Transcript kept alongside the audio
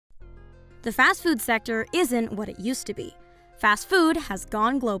The fast food sector isn't what it used to be. Fast food has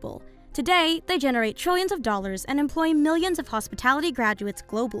gone global. Today, they generate trillions of dollars and employ millions of hospitality graduates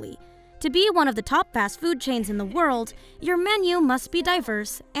globally. To be one of the top fast food chains in the world, your menu must be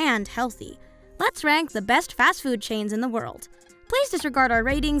diverse and healthy. Let's rank the best fast food chains in the world. Please disregard our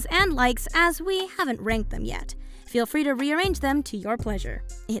ratings and likes as we haven't ranked them yet. Feel free to rearrange them to your pleasure.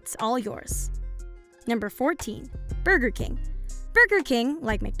 It's all yours. Number 14. Burger King. Burger King,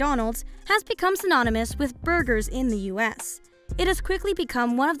 like McDonald's, has become synonymous with burgers in the US. It has quickly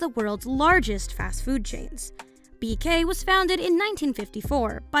become one of the world's largest fast food chains. BK was founded in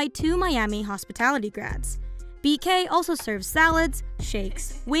 1954 by two Miami hospitality grads. BK also serves salads,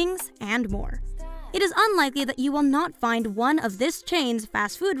 shakes, wings, and more. It is unlikely that you will not find one of this chain's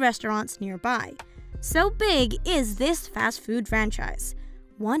fast food restaurants nearby. So big is this fast food franchise,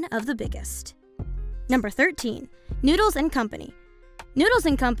 one of the biggest. Number 13. Noodles & Company. Noodles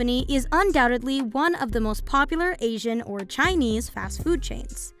 & Company is undoubtedly one of the most popular Asian or Chinese fast food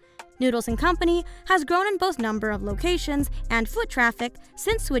chains. Noodles & Company has grown in both number of locations and foot traffic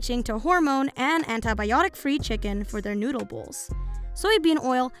since switching to hormone and antibiotic-free chicken for their noodle bowls. Soybean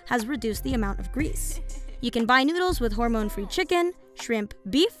oil has reduced the amount of grease. You can buy noodles with hormone-free chicken, shrimp,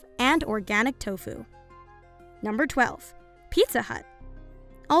 beef, and organic tofu. Number 12. Pizza Hut.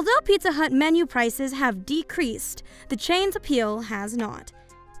 Although Pizza Hut menu prices have decreased, the chain's appeal has not.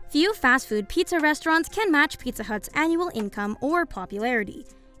 Few fast food pizza restaurants can match Pizza Hut's annual income or popularity.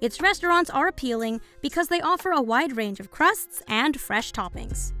 Its restaurants are appealing because they offer a wide range of crusts and fresh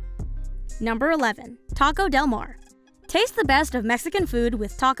toppings. Number 11. Taco Del Mar. Taste the best of Mexican food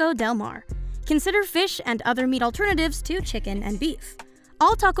with Taco Del Mar. Consider fish and other meat alternatives to chicken and beef.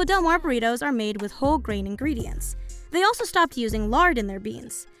 All Taco Del Mar burritos are made with whole grain ingredients. They also stopped using lard in their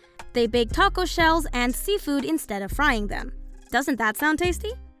beans. They bake taco shells and seafood instead of frying them. Doesn't that sound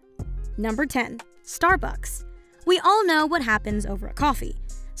tasty? Number 10. Starbucks. We all know what happens over a coffee.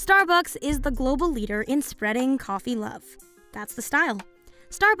 Starbucks is the global leader in spreading coffee love. That's the style.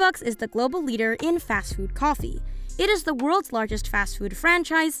 Starbucks is the global leader in fast food coffee. It is the world's largest fast food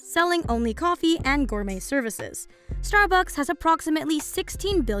franchise, selling only coffee and gourmet services. Starbucks has approximately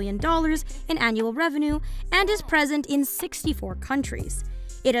 $16 billion in annual revenue and is present in 64 countries.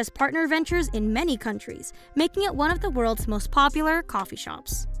 It has partner ventures in many countries, making it one of the world's most popular coffee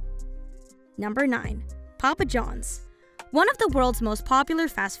shops. Number 9. Papa John's. One of the world's most popular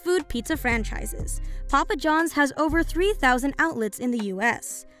fast food pizza franchises, Papa John's has over 3,000 outlets in the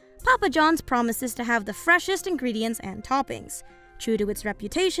US. Papa John's promises to have the freshest ingredients and toppings. True to its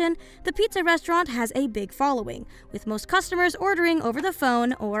reputation, the pizza restaurant has a big following, with most customers ordering over the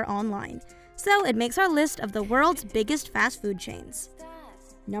phone or online. So it makes our list of the world's biggest fast food chains.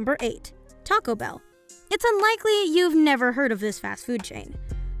 Number 8. Taco Bell. It's unlikely you've never heard of this fast food chain.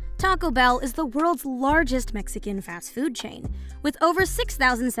 Taco Bell is the world's largest Mexican fast food chain. With over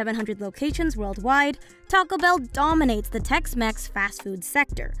 6,700 locations worldwide, Taco Bell dominates the Tex-Mex fast food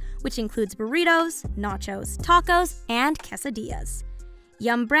sector, which includes burritos, nachos, tacos, and quesadillas.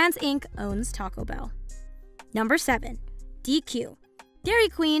 Yum Brands Inc. owns Taco Bell. Number 7. DQ. Dairy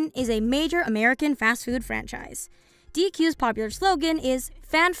Queen is a major American fast food franchise. DQ's popular slogan is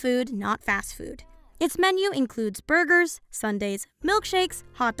 "Fan food, not fast food." Its menu includes burgers, sundaes, milkshakes,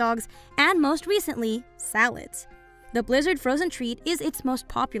 hot dogs, and most recently, salads. The Blizzard frozen treat is its most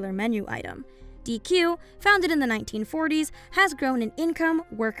popular menu item. DQ, founded in the 1940s, has grown in income,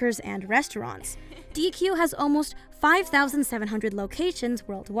 workers, and restaurants. DQ has almost 5,700 locations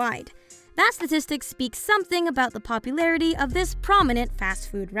worldwide. That statistic speaks something about the popularity of this prominent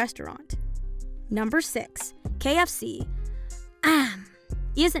fast food restaurant. Number 6. KFC.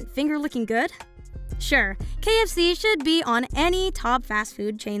 Isn't finger looking good? Sure, KFC should be on any top fast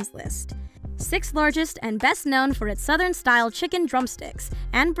food chain's list. 6th largest and best known for its Southern-style chicken drumsticks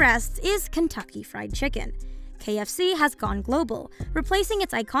and breasts is Kentucky Fried Chicken. KFC has gone global, replacing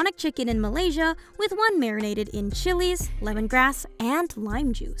its iconic chicken in Malaysia with one marinated in chilies, lemongrass, and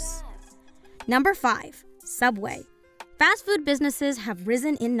lime juice. Number 5. Subway. Fast food businesses have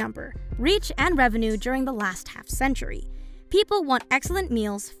risen in number, reach, and revenue during the last half-century. People want excellent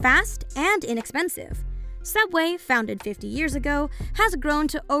meals fast and inexpensive. Subway, founded 50 years ago, has grown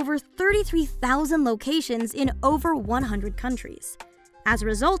to over 33,000 locations in over 100 countries. As a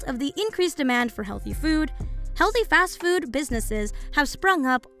result of the increased demand for healthy food, healthy fast food businesses have sprung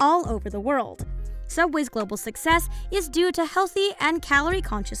up all over the world. Subway's global success is due to healthy and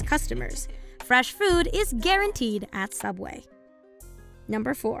calorie-conscious customers. Fresh food is guaranteed at Subway.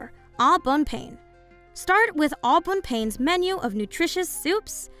 Number 4. Au Bon Pain. Start with Au Bon Pain's menu of nutritious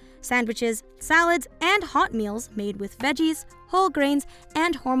soups, sandwiches, salads, and hot meals made with veggies, whole grains,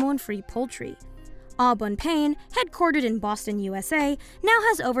 and hormone-free poultry. Au Bon Pain, headquartered in Boston, USA, now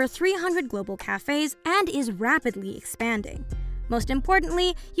has over 300 global cafes and is rapidly expanding. Most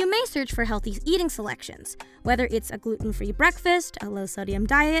importantly, you may search for healthy eating selections, whether it's a gluten-free breakfast, a low-sodium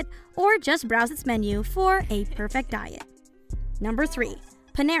diet, or just browse its menu for a perfect diet. Number 3.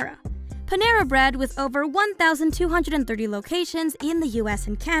 Panera. Panera Bread, with over 1,230 locations in the US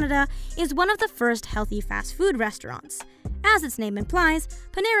and Canada, is one of the first healthy fast food restaurants. As its name implies,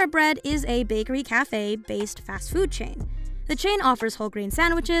 Panera Bread is a bakery cafe-based fast food chain. The chain offers whole grain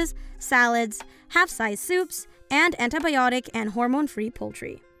sandwiches, salads, half-size soups, and antibiotic and hormone-free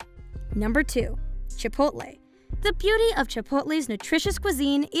poultry. Number 2. Chipotle. The beauty of Chipotle's nutritious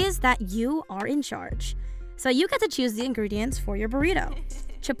cuisine is that you are in charge. So you get to choose the ingredients for your burrito.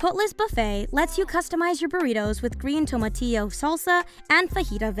 Chipotle's buffet lets you customize your burritos with green tomatillo salsa and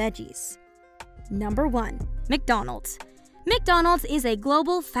fajita veggies. Number 1. McDonald's. McDonald's is a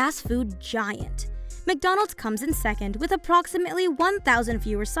global fast food giant. McDonald's comes in second with approximately 1,000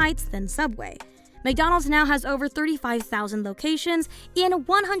 fewer sites than Subway. McDonald's now has over 35,000 locations in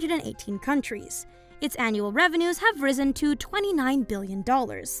 118 countries. Its annual revenues have risen to $29 billion.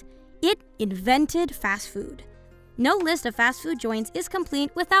 It invented fast food. No list of fast food joints is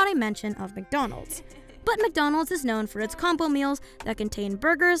complete without a mention of McDonald's. But McDonald's is known for its combo meals that contain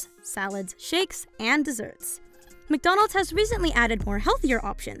burgers, salads, shakes, and desserts. McDonald's has recently added more healthier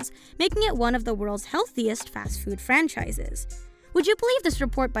options, making it one of the world's healthiest fast food franchises. Would you believe this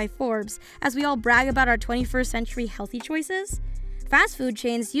report by Forbes, as we all brag about our 21st century healthy choices? Fast food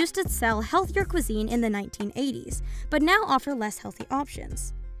chains used to sell healthier cuisine in the 1980s, but now offer less healthy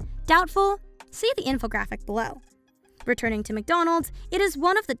options. Doubtful? See the infographic below. Returning to McDonald's, it is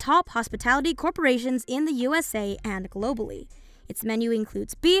one of the top hospitality corporations in the USA and globally. Its menu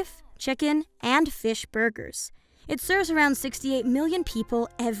includes beef, chicken, and fish burgers. It serves around 68 million people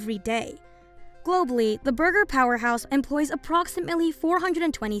every day. Globally, the burger powerhouse employs approximately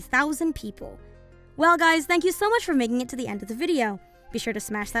 420,000 people. Well guys, thank you so much for making it to the end of the video. Be sure to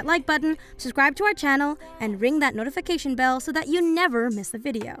smash that like button, subscribe to our channel, and ring that notification bell so that you never miss a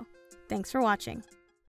video. Thanks for watching.